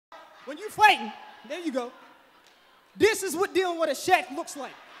when you fighting, there you go. This is what dealing with a shack looks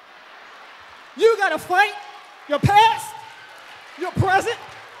like. You gotta fight your past, your present,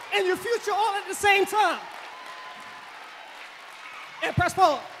 and your future all at the same time. And press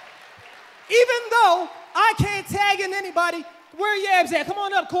forward. Even though I can't tag in anybody, where your abs at? Come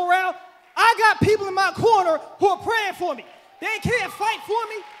on up, Corral. I got people in my corner who are praying for me. They can't fight for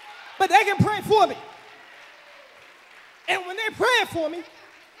me, but they can pray for me. And when they're praying for me,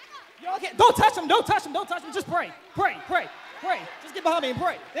 y'all can't, don't touch them, don't touch them, don't touch them. Just pray, pray, pray, pray. Just get behind me and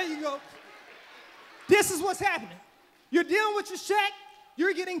pray. There you go. This is what's happening. You're dealing with your shack,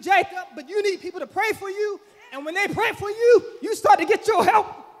 you're getting jacked up, but you need people to pray for you. And when they pray for you, you start to get your help,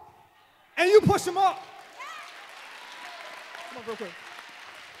 and you push them up. Come on, real quick.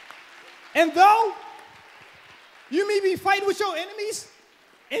 And though you may be fighting with your enemies,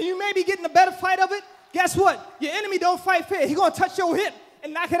 and you may be getting a better fight of it, guess what? Your enemy don't fight fair. He's going to touch your hip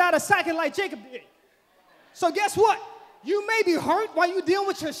and knock it out of socket like Jacob did. So guess what? You may be hurt while you're dealing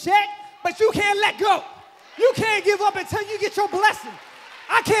with your shack, but you can't let go. You can't give up until you get your blessing.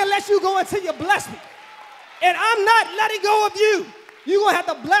 I can't let you go until you bless me. And I'm not letting go of you. You're going to have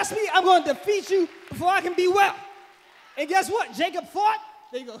to bless me. I'm going to defeat you before I can be well. And guess what? Jacob fought.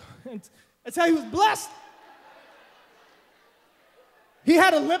 There you go. Until he was blessed. He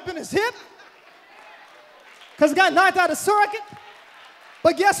had a limp in his hip because he got knocked out of circuit.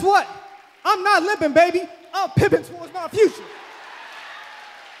 But guess what? I'm not limping, baby. I'm pivoting towards my future.